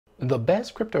The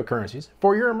best cryptocurrencies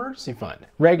for your emergency fund.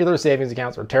 Regular savings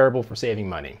accounts are terrible for saving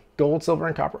money. Gold, silver,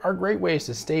 and copper are great ways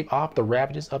to stave off the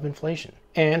ravages of inflation.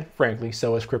 And frankly,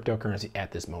 so is cryptocurrency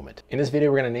at this moment. In this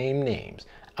video, we're going to name names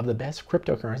of the best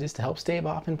cryptocurrencies to help stave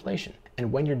off inflation.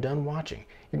 And when you're done watching,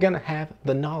 you're going to have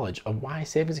the knowledge of why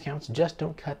savings accounts just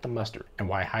don't cut the mustard, and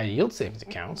why high yield savings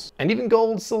accounts, and even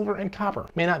gold, silver, and copper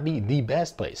may not be the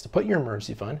best place to put your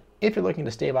emergency fund if you're looking to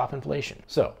stave off inflation.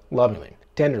 So, lovingly,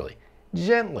 tenderly,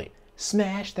 gently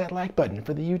smash that like button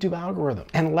for the YouTube algorithm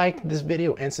and like this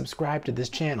video and subscribe to this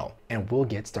channel, and we'll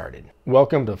get started.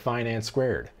 Welcome to Finance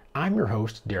Squared. I'm your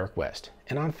host, Derek West,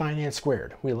 and on Finance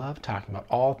Squared, we love talking about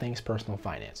all things personal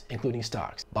finance, including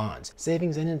stocks, bonds,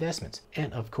 savings and investments,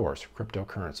 and of course,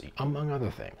 cryptocurrency, among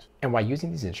other things, and why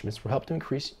using these instruments will help to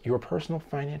increase your personal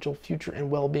financial future and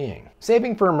well-being.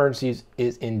 Saving for emergencies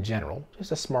is, in general,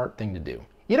 just a smart thing to do.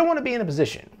 You don't want to be in a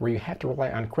position where you have to rely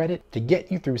on credit to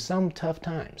get you through some tough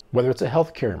times. Whether it's a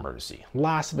healthcare emergency,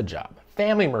 loss of a job,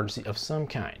 family emergency of some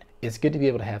kind, it's good to be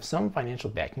able to have some financial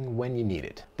backing when you need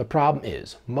it. The problem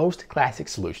is, most classic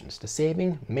solutions to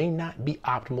saving may not be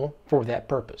optimal for that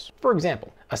purpose. For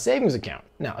example, a savings account.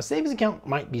 Now, a savings account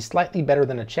might be slightly better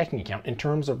than a checking account in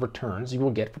terms of returns you will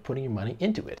get for putting your money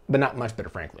into it, but not much better,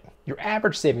 frankly. Your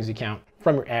average savings account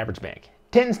from your average bank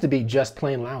tends to be just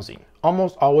plain lousy,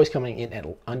 almost always coming in at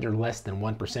under less than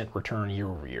 1% return year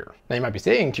over year. Now you might be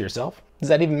saying to yourself, does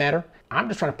that even matter? I'm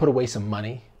just trying to put away some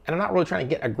money, and I'm not really trying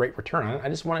to get a great return on it. I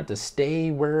just want it to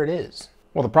stay where it is.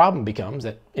 Well, the problem becomes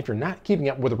that if you're not keeping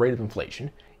up with the rate of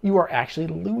inflation, you are actually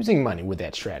losing money with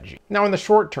that strategy. Now in the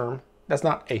short term, that's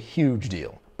not a huge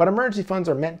deal. But emergency funds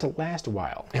are meant to last a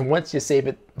while. And once you save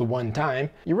it the one time,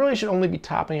 you really should only be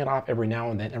topping it off every now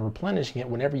and then and replenishing it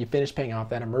whenever you finish paying off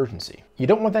that emergency. You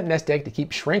don't want that nest egg to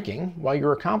keep shrinking while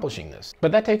you're accomplishing this.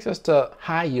 But that takes us to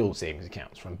high yield savings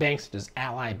accounts from banks such as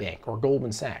Ally Bank or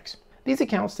Goldman Sachs. These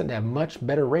accounts tend to have much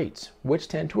better rates, which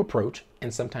tend to approach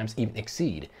and sometimes even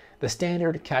exceed the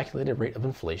standard calculated rate of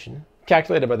inflation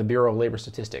calculated by the Bureau of Labor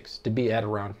Statistics to be at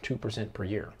around 2% per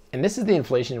year. And this is the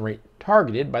inflation rate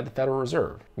targeted by the Federal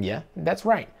Reserve. Yeah, that's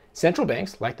right. Central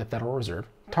banks, like the Federal Reserve,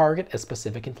 target a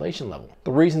specific inflation level.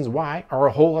 The reasons why are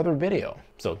a whole other video.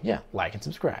 So yeah, like and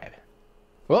subscribe.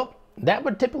 Well, that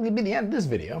would typically be the end of this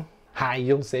video. High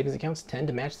yield savings accounts tend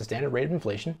to match the standard rate of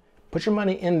inflation. Put your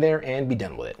money in there and be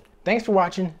done with it. Thanks for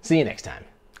watching. See you next time.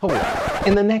 Hopefully,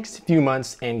 in the next few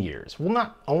months and years, we'll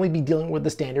not only be dealing with the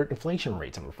standard inflation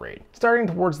rates, I'm afraid. Starting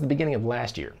towards the beginning of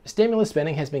last year, stimulus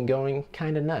spending has been going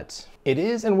kinda nuts. It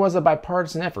is and was a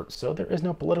bipartisan effort, so there is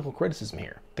no political criticism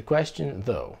here. The question,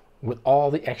 though, with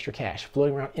all the extra cash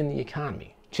floating around in the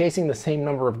economy, chasing the same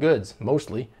number of goods,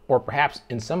 mostly, or perhaps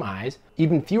in some eyes,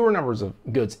 even fewer numbers of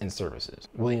goods and services,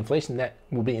 will the inflation that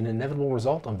will be an inevitable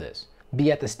result of this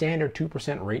be at the standard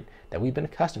 2% rate that we've been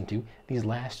accustomed to these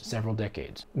last several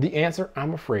decades? The answer,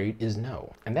 I'm afraid, is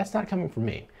no. And that's not coming from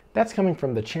me. That's coming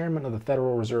from the chairman of the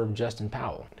Federal Reserve, Justin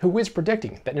Powell, who is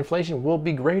predicting that inflation will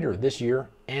be greater this year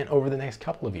and over the next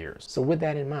couple of years. So with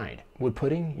that in mind, would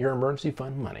putting your emergency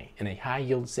fund money in a high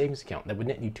yield savings account that would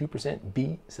net you 2%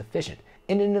 be sufficient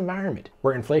in an environment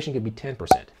where inflation could be 10%,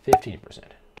 15%,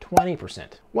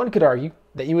 20%? One could argue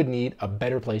that you would need a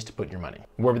better place to put your money.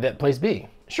 Where would that place be?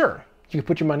 Sure, you could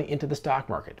put your money into the stock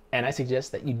market, and I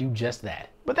suggest that you do just that.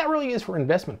 But that really is for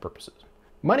investment purposes.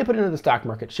 Money put into the stock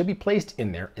market should be placed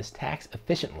in there as tax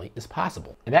efficiently as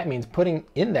possible. And that means putting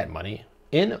in that money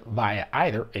in via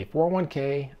either a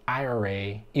 401k,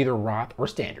 IRA, either Roth or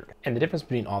standard. And the difference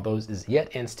between all those is yet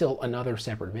and still another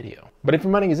separate video. But if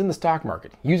your money is in the stock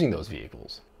market using those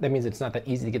vehicles, that means it's not that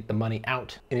easy to get the money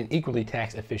out in an equally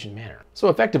tax efficient manner. So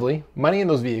effectively, money in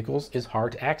those vehicles is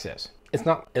hard to access. It's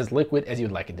not as liquid as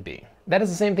you'd like it to be. That is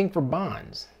the same thing for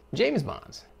bonds. James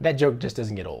bonds. That joke just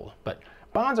doesn't get old, but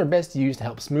bonds are best used to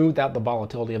help smooth out the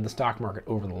volatility of the stock market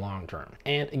over the long term.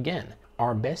 And again,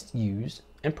 are best used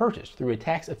and purchased through a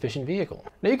tax-efficient vehicle.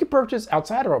 Now you can purchase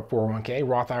outside of a 401k,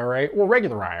 Roth IRA, or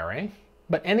regular IRA,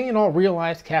 but any and all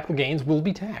realized capital gains will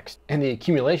be taxed. And the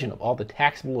accumulation of all the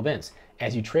taxable events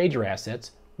as you trade your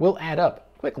assets will add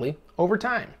up quickly over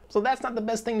time. So that's not the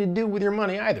best thing to do with your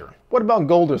money either. What about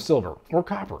gold or silver or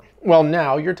copper? Well,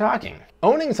 now you're talking.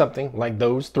 Owning something like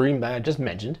those three that I just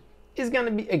mentioned is going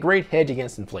to be a great hedge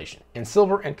against inflation. And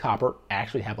silver and copper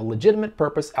actually have a legitimate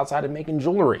purpose outside of making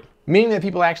jewelry, meaning that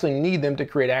people actually need them to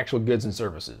create actual goods and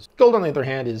services. Gold, on the other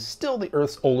hand, is still the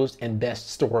Earth's oldest and best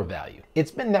store of value.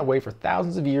 It's been that way for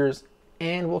thousands of years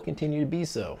and will continue to be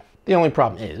so. The only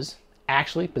problem is,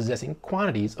 actually possessing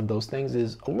quantities of those things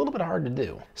is a little bit hard to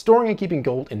do. Storing and keeping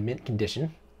gold in mint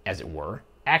condition, as it were,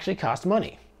 actually costs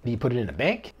money. Do you put it in a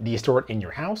bank? Do you store it in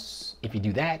your house? If you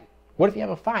do that, What if you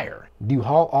have a fire? Do you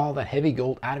haul all that heavy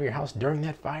gold out of your house during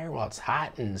that fire while it's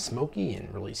hot and smoky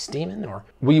and really steaming? Or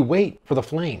will you wait for the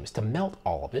flames to melt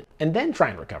all of it and then try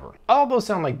and recover? All of those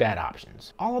sound like bad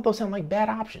options. All of those sound like bad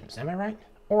options, am I right?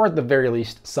 Or at the very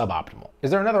least, suboptimal. Is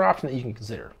there another option that you can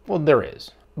consider? Well, there is,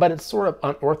 but it's sort of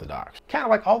unorthodox, kind of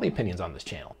like all the opinions on this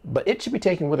channel. But it should be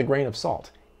taken with a grain of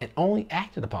salt and only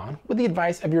acted upon with the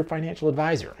advice of your financial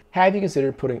advisor. Have you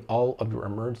considered putting all of your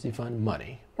emergency fund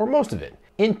money, or most of it,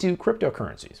 into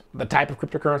cryptocurrencies? The type of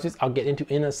cryptocurrencies I'll get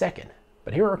into in a second,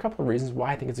 but here are a couple of reasons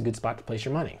why I think it's a good spot to place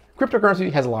your money.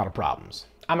 Cryptocurrency has a lot of problems.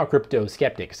 I'm a crypto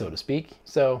skeptic, so to speak,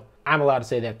 so I'm allowed to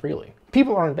say that freely.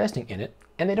 People are investing in it,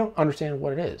 and they don't understand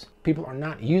what it is. People are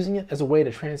not using it as a way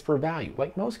to transfer value,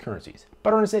 like most currencies,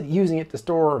 but are instead using it to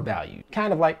store value,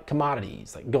 kind of like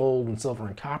commodities, like gold and silver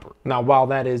and copper. Now, while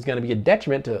that is going to be a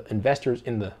detriment to investors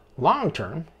in the long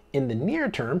term, in the near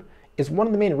term, is one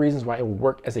of the main reasons why it will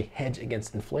work as a hedge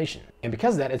against inflation. And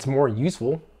because of that, it's more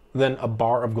useful than a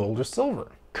bar of gold or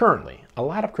silver. Currently, a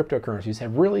lot of cryptocurrencies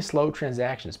have really slow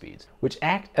transaction speeds, which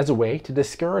act as a way to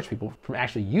discourage people from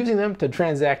actually using them to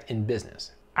transact in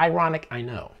business. Ironic, I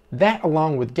know. That,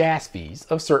 along with gas fees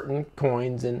of certain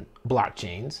coins and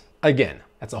blockchains, again,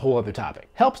 that's a whole other topic,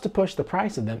 helps to push the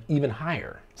price of them even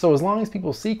higher. So as long as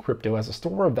people see crypto as a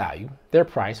store of value, their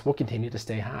price will continue to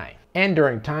stay high. And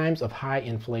during times of high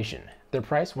inflation, their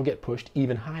price will get pushed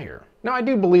even higher. Now, I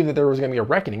do believe that there was going to be a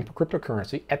reckoning for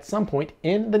cryptocurrency at some point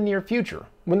in the near future,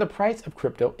 when the price of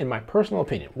crypto, in my personal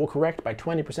opinion, will correct by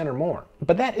 20% or more.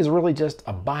 But that is really just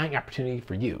a buying opportunity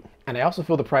for you. And I also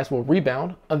feel the price will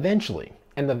rebound eventually,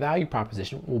 and the value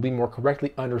proposition will be more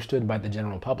correctly understood by the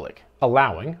general public,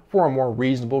 allowing for a more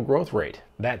reasonable growth rate.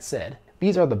 That said,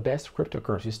 these are the best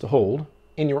cryptocurrencies to hold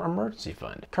in your emergency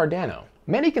fund. Cardano.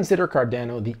 Many consider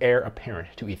Cardano the heir apparent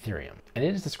to Ethereum, and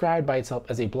it is described by itself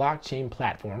as a blockchain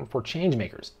platform for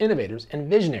changemakers, innovators, and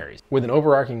visionaries, with an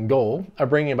overarching goal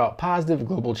of bringing about positive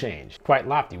global change. Quite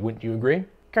lofty, wouldn't you agree?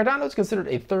 Cardano is considered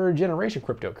a third-generation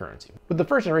cryptocurrency, with the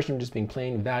first generation just being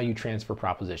plain value transfer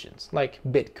propositions, like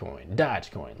Bitcoin,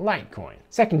 Dogecoin, Litecoin.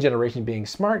 Second generation being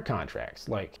smart contracts,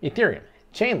 like Ethereum,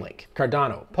 Chainlink,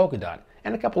 Cardano, Polkadot,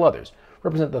 and a couple others,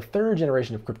 represent the third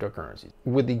generation of cryptocurrencies,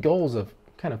 with the goals of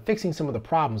kind of fixing some of the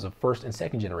problems of first and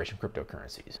second generation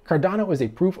cryptocurrencies. Cardano is a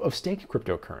proof of stake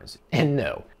cryptocurrency. And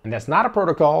no, and that's not a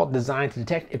protocol designed to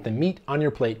detect if the meat on your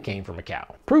plate came from a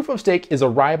cow. Proof of stake is a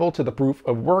rival to the proof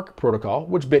of work protocol,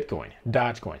 which Bitcoin,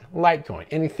 Dogecoin, Litecoin,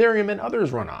 and Ethereum and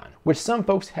others run on, which some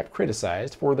folks have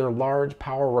criticized for their large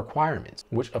power requirements,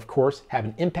 which of course have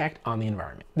an impact on the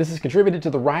environment. This has contributed to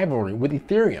the rivalry with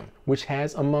Ethereum, which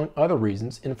has, among other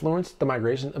reasons, influenced the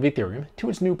migration of Ethereum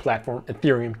to its new platform,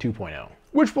 Ethereum 2.0.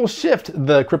 Which will shift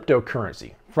the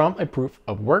cryptocurrency from a proof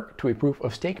of work to a proof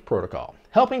of stake protocol,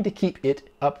 helping to keep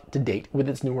it up to date with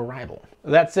its new arrival.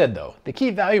 That said though, the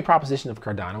key value proposition of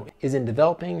Cardano is in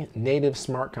developing native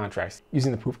smart contracts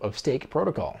using the proof of stake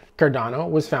protocol. Cardano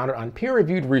was founded on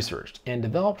peer-reviewed research and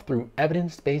developed through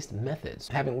evidence-based methods,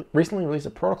 having recently released a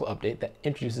protocol update that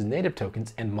introduces native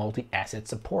tokens and multi-asset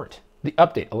support. The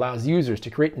update allows users to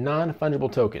create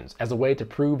non-fungible tokens as a way to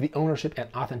prove the ownership and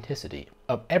authenticity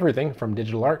of everything from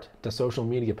digital art to social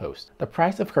media posts. The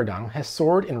price of Cardano has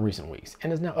soared in recent weeks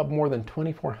and is now up more than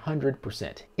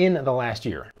 2,400% in the last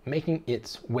year, making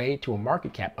its way to a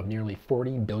market cap of nearly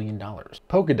 $40 billion.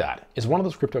 Polkadot is one of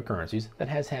those cryptocurrencies that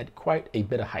has had quite a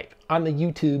bit of hype on the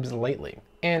YouTubes lately,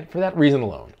 and for that reason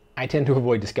alone, I tend to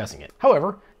avoid discussing it.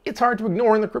 However, it's hard to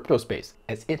ignore in the crypto space,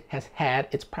 as it has had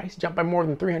its price jump by more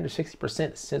than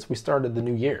 360% since we started the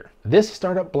new year. This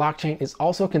startup blockchain is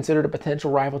also considered a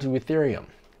potential rival to Ethereum,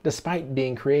 despite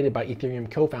being created by Ethereum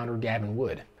co-founder Gavin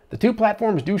Wood. The two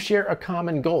platforms do share a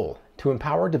common goal: to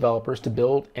empower developers to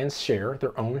build and share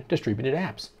their own distributed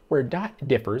apps. Where DOT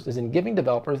differs is in giving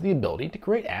developers the ability to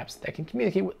create apps that can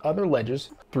communicate with other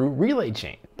ledgers through relay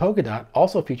chain. Polkadot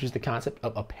also features the concept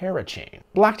of a parachain,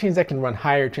 blockchains that can run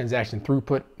higher transaction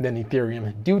throughput than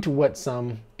Ethereum due to what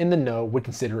some in the know would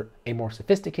consider a more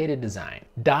sophisticated design.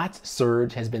 DOT's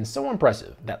surge has been so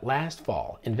impressive that last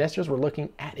fall, investors were looking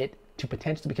at it to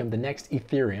potentially become the next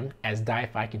Ethereum as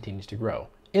DeFi continues to grow.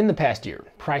 In the past year,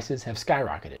 prices have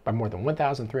skyrocketed by more than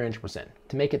 1,300%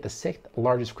 to make it the 6th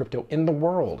largest crypto in the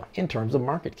world in terms of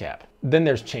market cap. Then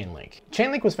there's Chainlink.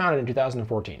 Chainlink was founded in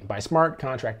 2014 by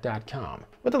smartcontract.com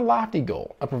with a lofty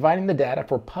goal of providing the data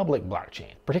for public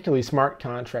blockchain, particularly smart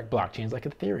contract blockchains like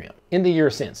Ethereum. In the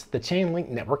years since, the Chainlink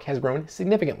network has grown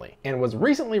significantly and was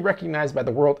recently recognized by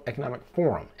the World Economic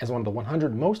Forum as one of the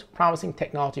 100 most promising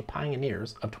technology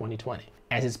pioneers of 2020.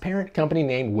 As its parent company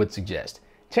name would suggest,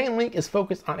 Chainlink is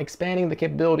focused on expanding the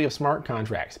capability of smart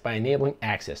contracts by enabling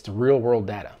access to real-world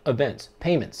data, events,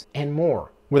 payments, and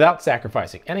more, without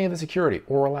sacrificing any of the security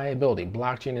or reliability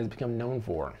blockchain has become known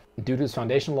for. Due to its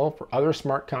foundational role for other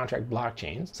smart contract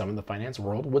blockchains, some in the finance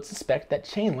world would suspect that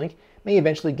Chainlink may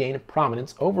eventually gain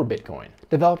prominence over Bitcoin.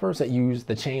 Developers that use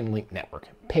the Chainlink network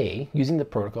pay using the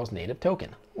protocol's native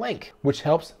token, Link, which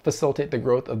helps facilitate the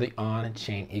growth of the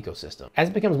on-chain ecosystem. As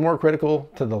it becomes more critical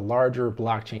to the larger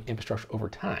blockchain infrastructure over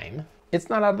time, it's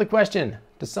not out of the question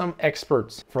to some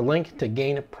experts for Link to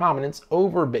gain prominence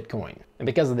over Bitcoin. And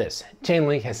because of this,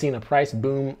 Chainlink has seen a price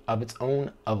boom of its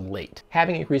own of late,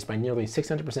 having increased by nearly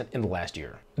 600% in the last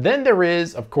year. Then there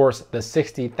is, of course, the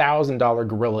 $60,000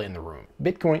 gorilla in the room.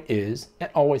 Bitcoin is, and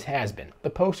always has been, the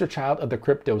poster child of the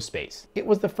crypto space. It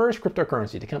was the first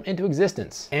cryptocurrency to come into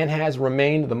existence and has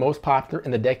remained the most popular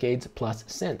in the decades plus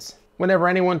since. Whenever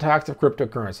anyone talks of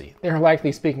cryptocurrency, they're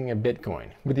likely speaking of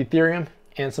Bitcoin, with Ethereum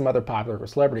and some other popular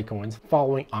celebrity coins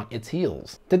following on its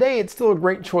heels. Today, it's still a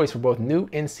great choice for both new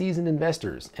and seasoned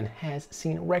investors and has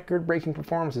seen record-breaking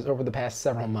performances over the past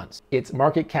several months. Its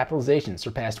market capitalization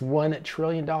surpassed $1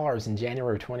 trillion in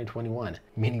January of 2021,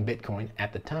 meaning Bitcoin,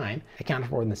 at the time, accounted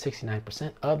for more than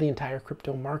 69% of the entire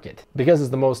crypto market. Because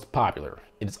it's the most popular,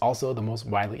 it is also the most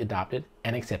widely adopted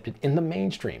and accepted in the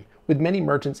mainstream, with many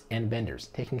merchants and vendors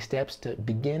taking steps to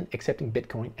begin accepting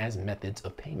Bitcoin as methods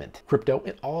of payment. Crypto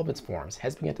in all of its forms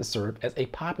has begun to serve as a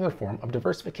popular form of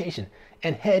diversification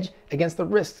and hedge against the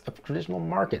risks of traditional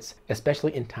markets,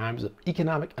 especially in times of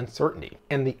economic uncertainty.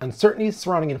 And the uncertainties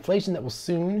surrounding inflation that will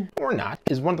soon, or not,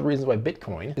 is one of the reasons why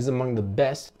Bitcoin is among the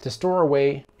best to store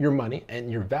away your money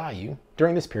and your value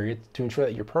during this period to ensure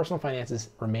that your personal finances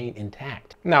remain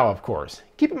intact. Now, of course,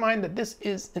 keep in mind that this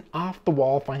is an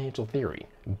off-the-wall financial theory.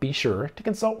 Be sure to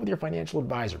consult with your financial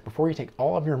advisor before you take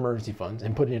all of your emergency funds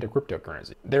and put it into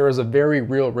cryptocurrency. There is a very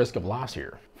real risk of loss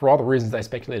here, for all the reasons I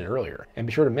speculated earlier, and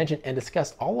be sure to mention and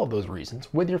discuss all of those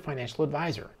reasons with your financial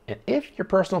advisor. And if your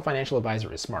personal financial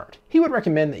advisor is smart, he would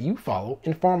recommend that you follow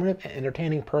informative and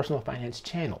entertaining personal finance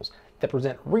channels that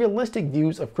present realistic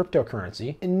views of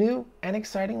cryptocurrency in new and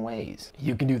exciting ways.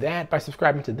 You can do that by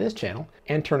subscribing to this channel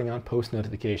and turning on post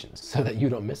notifications so that you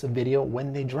don't miss a video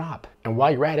when they drop. And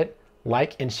while you're at it,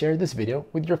 like and share this video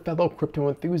with your fellow crypto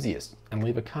enthusiasts and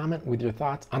leave a comment with your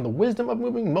thoughts on the wisdom of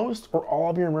moving most or all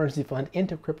of your emergency fund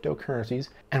into cryptocurrencies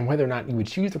and whether or not you would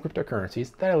choose the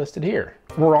cryptocurrencies that I listed here.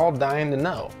 We're all dying to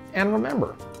know. And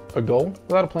remember, a goal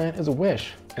without a plan is a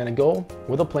wish, and a goal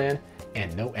with a plan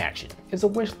and no action is a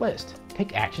wish list.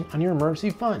 Take action on your emergency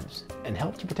funds and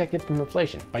help to protect it from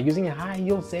inflation by using a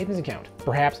high-yield savings account,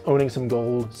 perhaps owning some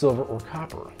gold, silver, or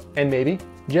copper, and maybe,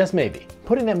 just maybe,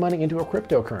 putting that money into a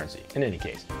cryptocurrency. In any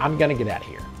case, I'm gonna get out of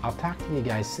here. I'll talk to you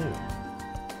guys soon.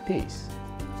 Peace.